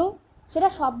ভালো, সেটা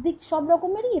সব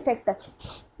রকমেরই ইফেক্ট আছে।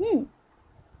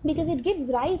 Because it gives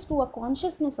rise to a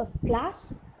consciousness of class,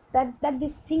 that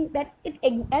this thing that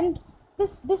and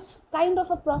this kind of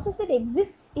a process, it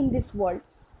exists in this world।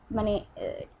 মানে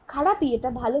খারাপই, এটা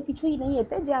ভালো কিছুই নেই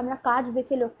এতে যে আমরা কাজ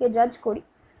দেখে লোককে জাজ করি,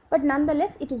 but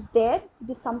nonetheless it is there, it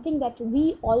is something that we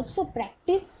also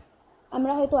practice।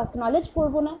 আমরা হয়তো acknowledge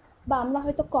করব না বা আমরা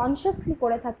হয়তো consciously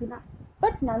করে থাকি না,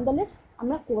 but nonetheless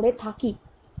আমরা করে থাকি।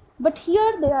 But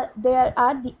here there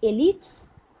are the elites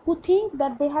who think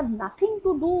that they have nothing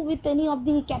to do with any of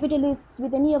the capitalists,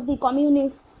 with any of the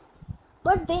communists,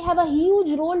 but they have a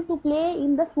huge role to play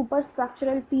in the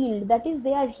superstructural field, that is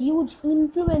they are huge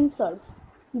influencers,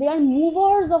 they are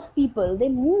movers of people,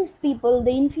 they move people,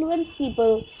 they influence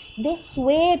people, they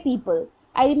sway people।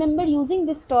 I remember using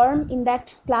this term in that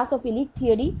class of elite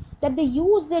theory, that they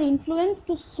use their influence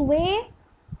to sway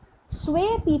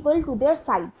sway people to their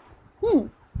sides,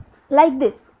 like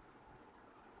this.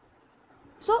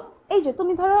 So এই যে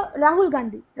তুমি ধরো Rahul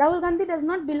Gandhi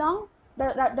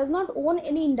does not own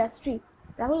any industry.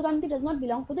 Rahul Gandhi does not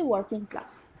belong to the working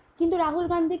class. কিন্তু রাহুল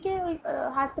গান্ধীকে ওই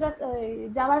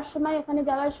যাওয়ার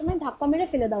সময় ধাক্কা মেরে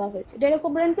ফেলে দেওয়া হয়েছে, ডেরেক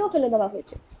ওব্রায়েনকেও ফেলে দেওয়া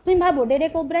হয়েছে। তুমি ভাবো,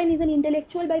 Derek O'Brien is an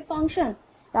intellectual by function,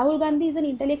 Rahul Gandhi is an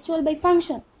intellectual by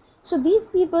function. So this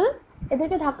people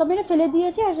এদেরকে ধাক্কা মেরে ফেলে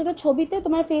দিয়েছে, আর সেটা ছবিতে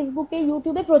তোমার ফেসবুকে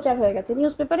ইউটিউবে প্রচার হয়ে গেছে,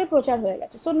 নিউজ পেপারে প্রচার হয়ে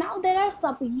গেছে। So now there R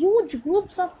huge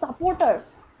groups of supporters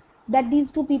that these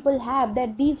two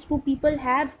people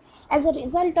have as a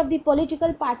result of the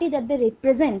political party that they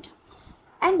represent,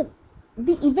 and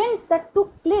the events that took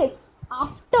place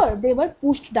after they were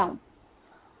pushed down,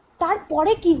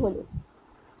 তারপরে কি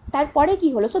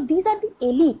হলো, so these are the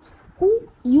elites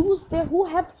who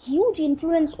have huge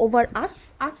influence over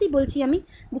usই বলছি আমি,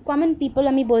 the common people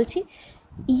আমি বলছি,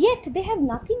 yet they have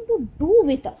nothing to do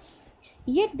with us,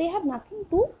 yet they have nothing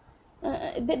to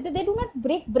they do not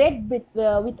break bread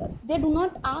with us. They do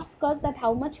not ask us that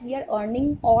how much we are earning,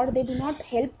 or they do not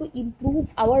help to improve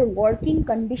our working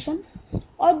conditions,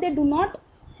 or they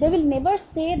will never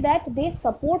say that they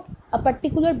support a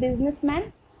particular businessman,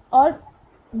 or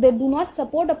they do not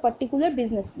support a particular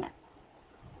businessman.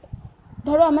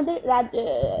 ধরো আমাদের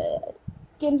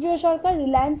কেন্দ্রীয় সরকার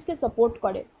রিলায়েন্সকে support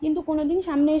করে, কিন্তু কোনোদিন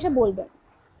সামনে এসে বলবে,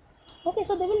 okay,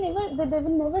 so they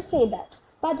will never say that.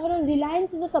 But ধরো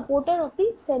Reliance is a supporter of the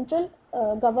central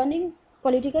governing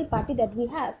political party that we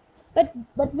have,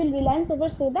 but will Reliance ever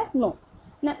say that? No.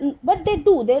 But they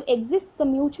do, there exists a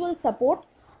mutual support,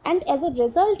 and as a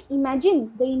result, imagine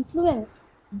the influence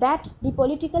that the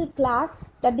political class,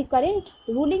 that the current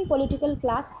ruling political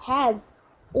class has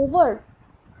over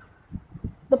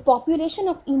the population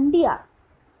of India,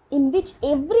 in which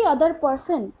every other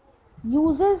person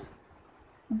uses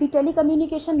the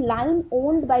telecommunication line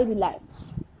owned by Reliance.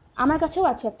 আমার কাছেও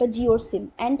আছে একটা জিওর সিম,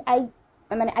 and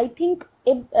I think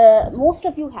most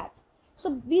of you have. So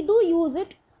we do use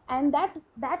it, and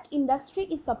that industry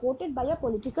is supported by a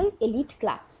political elite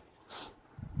class.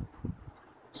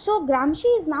 So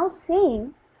Gramsci is now saying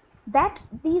that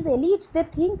these elites, they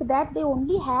think that they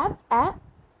only have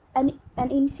an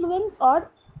influence or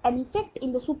an effect in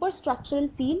the superstructural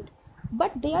field,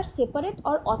 but they are separate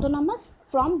or autonomous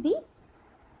from the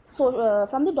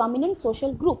dominant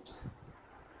social groups.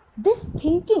 This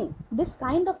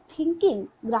kind of thinking,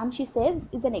 Gramsci says,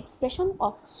 is an expression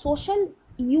of social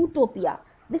utopia.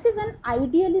 This is an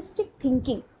idealistic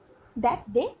thinking that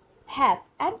they have,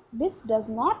 and this does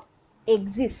not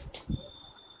exist.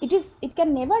 It can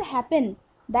never happen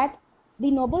that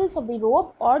the nobles of the robe,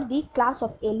 or the class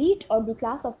of elite, or the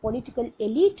class of political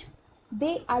elite,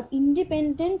 they are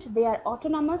independent, they are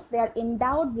autonomous, they are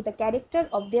endowed with a character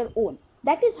of their own.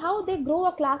 That is how they grow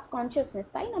a class consciousness,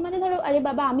 তাই না? মানে ধরো, আরে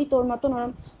বাবা, আমি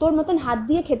তোর মতন হাত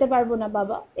দিয়ে খেতে পারবো না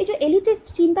বাবা, এই যে এলিটিস্ট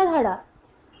চিন্তাধারা,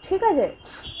 ঠিক আছে,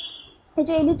 এই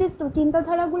যে এলিটিস্ট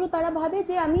চিন্তাধারাগুলো, তারা ভাবে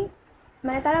যে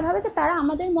তারা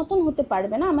আমাদের মতন হতে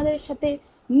পারবে না, আমাদের সাথে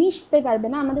মিশতে পারবে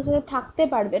না, আমাদের সাথে থাকতে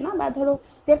পারবে না, বা ধরো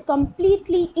দে আর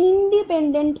completely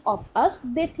independent of us.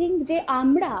 They think যে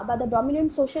আমরা, বা দ্য ডমিনেন্ট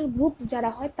সোশ্যাল গ্রুপস যারা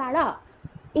হয়, তারা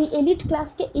এই এলিট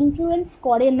ক্লাসকে ইনফ্লুয়েন্স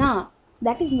করে না।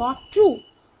 That is not true,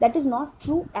 that is not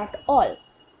true at all.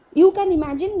 You can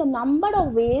imagine the number of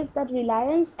ways that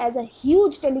Reliance, as a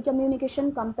huge telecommunication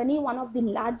company, one of the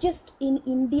largest in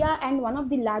India and one of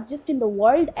the largest in the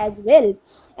world as well,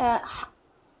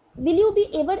 will you be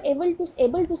ever able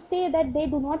to say that they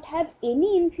do not have any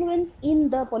influence in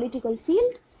the political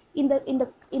field,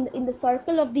 in the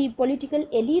circle of the political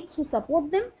elites who support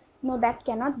them? No, that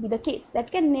cannot be the case, that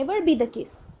can never be the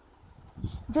case.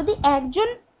 যদি একজন,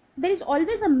 there is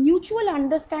always a mutual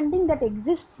understanding that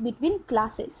exists between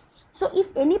classes. So if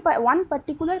one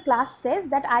particular class says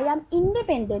that I am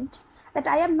independent, that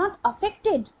I am not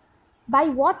affected by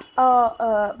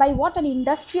what an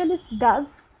industrialist does,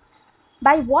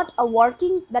 by what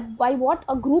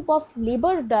a group of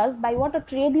labor does, by what a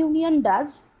trade union does,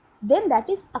 then that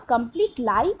is a complete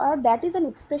lie, or that is an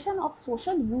expression of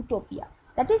social utopia.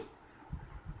 That is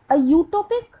a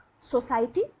utopic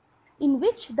society in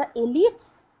which the elites,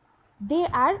 they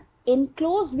are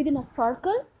enclosed within a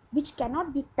circle which cannot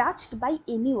be touched by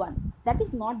anyone. That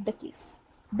is not the case.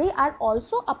 They are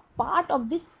also a part of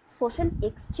this social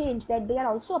exchange, that they are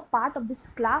also a part of this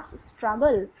class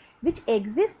struggle which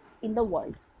exists in the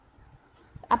world.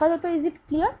 আপাতত is it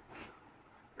clear?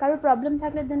 কারো problem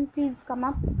থাকলে then please come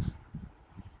up.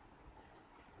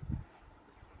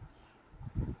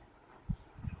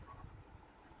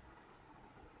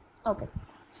 Okay,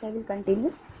 so I will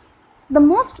continue. The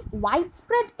most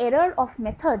widespread error of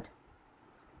method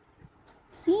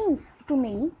seems to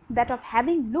me that of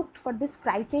having looked for this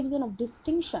criterion of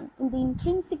distinction in the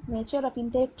intrinsic nature of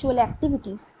intellectual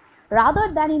activities rather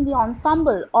than in the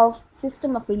ensemble of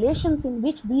system of relations in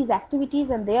which these activities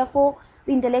and therefore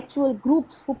the intellectual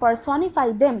groups who personify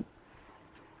them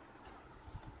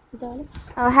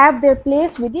have their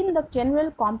place within the general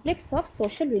complex of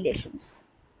social relations.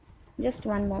 Just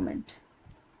one moment.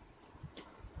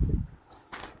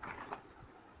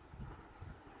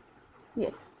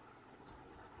 Yes.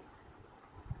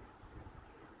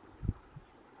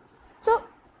 So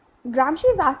Gramsci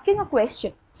is asking a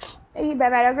question. A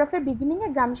paragraph beginning,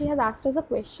 Gramsci has asked us a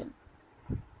question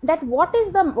that what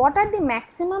are the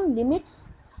maximum limits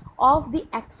of the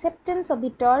acceptance of the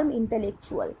term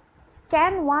intellectual?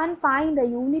 Can one find a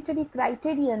unitary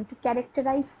criterion to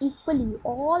characterize equally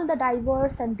all the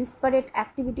diverse and disparate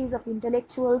activities of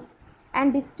intellectuals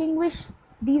and distinguish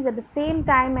these at the same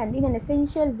time and in an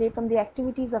essential way from the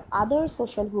activities of other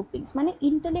social groupings? মানে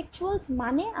intellectuals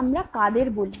মানে আমরা কাদের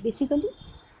বলি basically?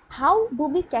 How do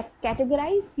we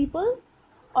categorize people,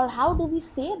 or how do we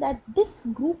say that this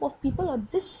group of people or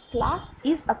this class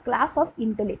is a class of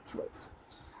intellectuals?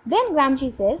 Then Gramsci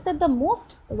says that the most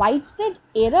widespread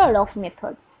error of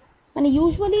method, and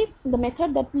usually the method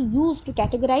that we use to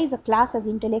categorize a class as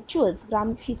intellectuals,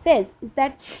 Gramsci says, is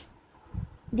that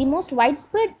the most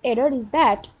widespread error is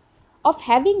that of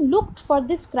having looked for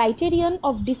this criterion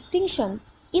of distinction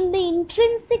in the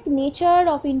intrinsic nature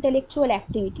of intellectual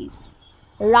activities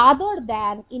rather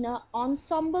than in an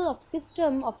ensemble of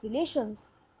system of relations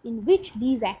in which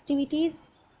these activities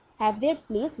have their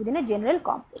place within a general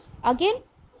complex. Again,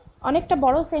 অনেকটা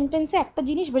বড় সেন্টেন্সে একটা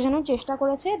জিনিস বোঝানোর চেষ্টা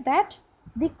করেছে, that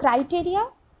the criteria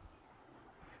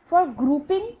for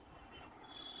grouping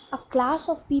a class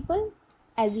of people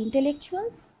as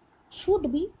intellectuals should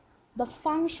be the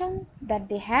function that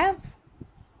they have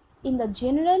in the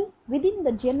general within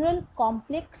the general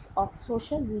complex of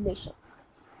social relations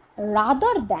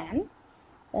rather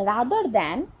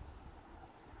than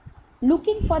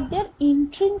looking for their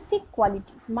intrinsic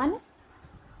qualities. মানে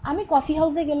আমি coffee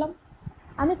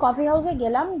হাউসে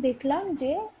গেলাম দেখলাম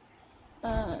যে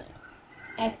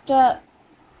একটা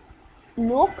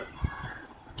লোক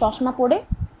চশমা পরে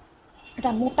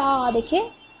একটা মোটা দেখে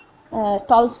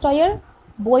টলস্টয়ের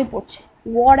বই পড়ছে,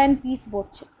 ওয়ার অ্যান্ড পিস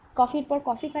পড়ছে, কফির পর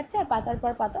কফি খাচ্ছে আর পাতার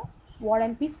পর পাতা ওয়ার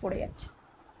অ্যান্ড পিস পড়ে যাচ্ছে।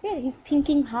 Okay, he's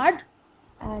thinking hard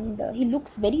and he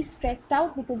looks very stressed out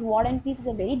because War and Peace is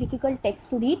a very difficult text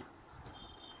to read.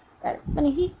 মানে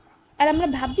আর আমরা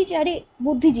ভাবছি যে আরে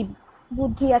বুদ্ধিজীবী,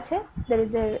 বুদ্ধি আছে,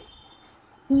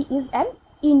 হি ইজ অ্যান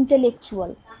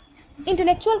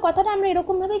ইন্টেলেকচুয়াল কথাটা আমরা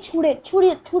এরকমভাবেই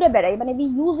ছুঁড়ে বেড়াই, মানে we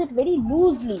use it very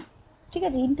loosely. ঠিক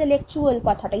আছে,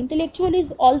 intellectual is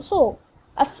also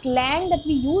a slang that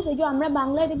we use. এই যে আমরা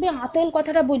বাংলায় দেখবে আতেল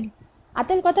কথাটা বলি,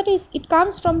 আতেল কথাটা it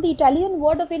comes from the Italian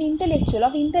word of N intellectual,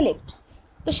 of intellect.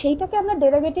 তো সেইটাকে আমরা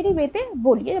ডেরোগেটরি ওয়েতে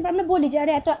বলি, আমরা বলি যে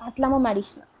আরে এত আতলামো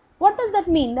মারিস না। What does that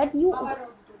mean? That you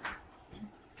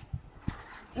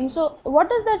so what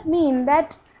does that mean? That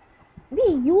we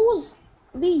use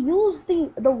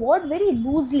the word very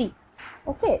loosely.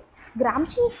 Okay,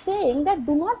 Gramsci is saying that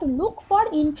do not look for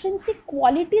intrinsic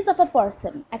qualities of a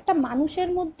person. একটা মানুষের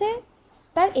মধ্যে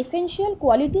তার essential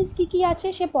qualities কি কি আছে,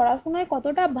 সে পড়াশোনায়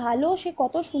কতটা ভালো, সে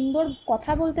কত সুন্দর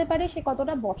কথা বলতে পারে, সে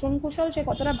কতটা বচন কুশল, সে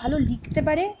কতটা ভালো লিখতে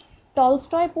পারে,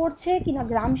 টলস্টয় পড়ছে কিনা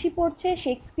গ্রামশি পড়ছে,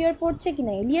 শেক্সপিয়ার পড়ছে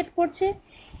কিনা এলিয়ট পড়ছে,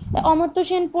 অমর্ত্য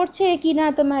সেন পড়ছে কিনা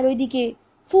তোমার ওইদিকে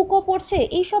ফুকো পড়ছে,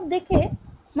 এইসব দেখে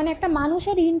মানে একটা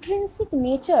মানুষের ইন্ট্রিনসিক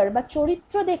নেচার বা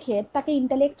চরিত্র দেখে তাকে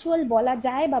ইন্টেলেকচুয়াল বলা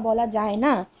যায় বা বলা যায়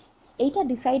না, এইটা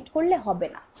ডিসাইড করলে হবে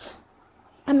না।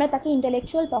 আমরা তাকে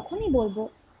ইন্টেলেকচুয়াল তখনই বলবো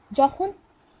যখন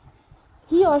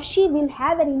he or she will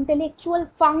have an intellectual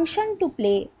function to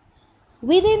play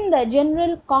within the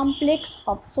general complex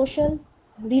of social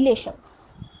relations.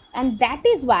 And that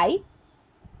is why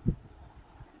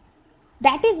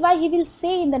he will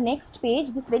say in the next page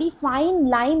this very fine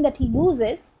line that he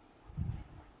uses.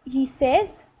 He says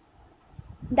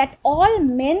that all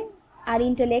men are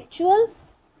intellectuals,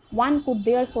 one could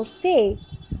therefore say,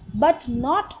 but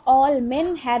not all men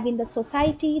have in the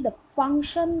society the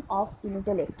function of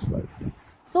intellectuals.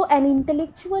 So an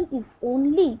intellectual is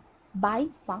only by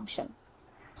function.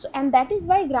 So, and that is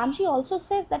why Gramsci also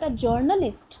says that a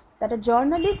journalist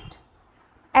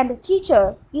and a teacher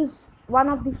is one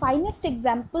of the finest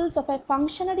examples of a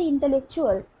functionary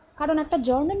intellectual. কারণ একটা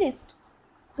journalist,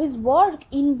 his work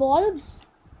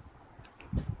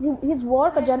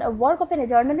of a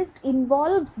journalist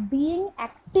involves being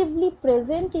actively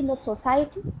present in the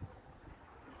society.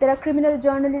 There are criminal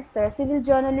journalists, there are civil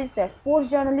journalists, there are sports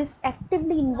journalists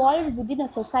actively involved within a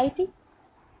society,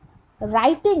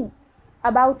 writing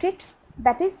about it,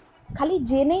 that is খালি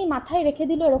জেনেই মাথায় রেখে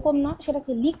দিল এরকম না,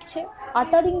 সেটাকে লিখছে,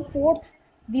 uttering forth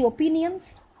the opinions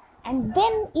and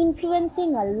then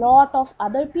influencing a lot of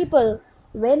other people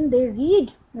when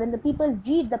the people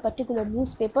read the particular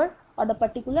newspaper or the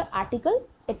particular article,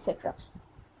 etc.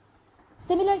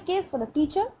 Similar case for the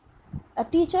teacher. A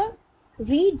teacher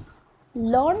reads,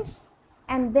 learns,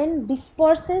 and then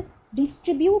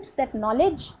distributes that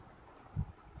knowledge,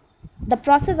 the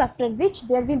process after which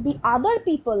there will be other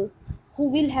people who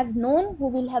will have known, who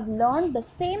will have learned the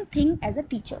same thing as a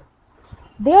teacher.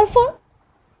 Therefore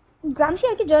Gramsci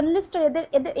আর কি জার্নালিস্টের এদের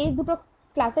এদের এই দুটো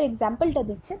ক্লাসের এক্সাম্পলটা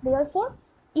দিচ্ছে। therefore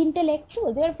intellectual,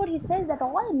 therefore he says that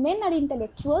all men are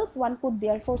intellectuals, one could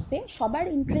therefore say সবার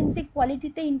intrinsic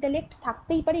কোয়ালিটিতে intellect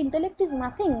থাকতেই পারে। Intellect is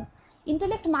nothing.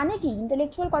 ইন্টেলেক্ট মানে কি,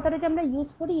 ইন্টেলেকচুয়াল কথাটা যে আমরা ইউজ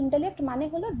করি, ইন্টেলেক্ট মানে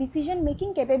হলো decision making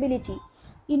capability.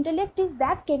 intellect is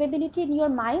that capability in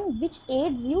your mind which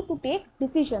aids you to take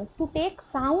decisions, to take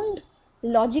sound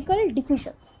logical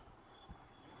decisions.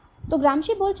 তো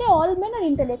গ্রামসি বলছে all men are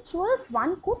intellectuals,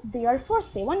 one could therefore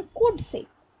say, one could say,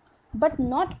 but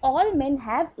not all men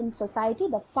have in society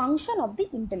the function of the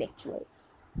intellectual.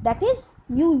 That is,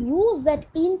 you use that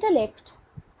intellect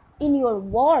in your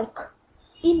work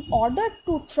in order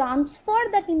to transfer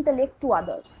that intellect to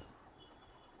others.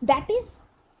 That is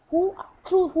who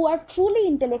are truly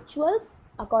intellectuals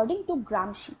according to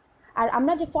Gramsci. আর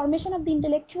আমরা যে formation of the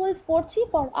intellectuals পড়ছি,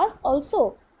 for us also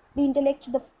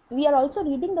we are also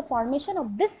reading the formation of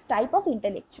this type of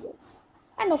intellectuals.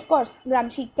 And of course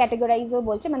Gramsci categorize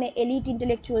বলছে, মানে elite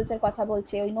intellectuals এর কথা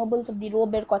বলছে, ওই nobles of the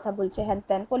robe এর কথা বলছে, হ্যান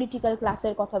ত্যান political class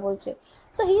এর কথা বলছে.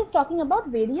 So he is talking about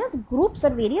various groups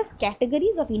or various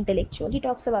categories of intellectual. He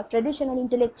talks about traditional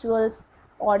intellectuals,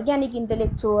 organic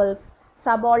intellectuals,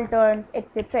 subalterns,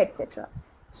 etc., etc.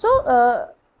 So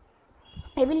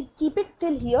I will keep it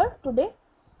till here today.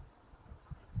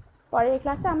 পরের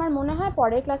ক্লাসে আমার মনে হয়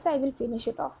পরের ক্লাসে I will finish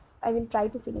it off. I will try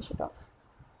to finish it off.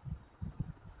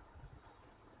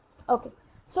 Okay,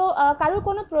 so কারোর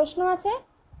কোনো প্রশ্ন আছে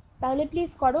তাহলে প্লিজ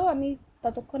করো, আমি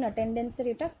ততক্ষণ অ্যাটেন্ডেন্সের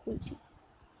এটা খুলছি।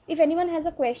 If anyone has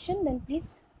a question then please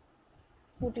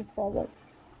put it forward.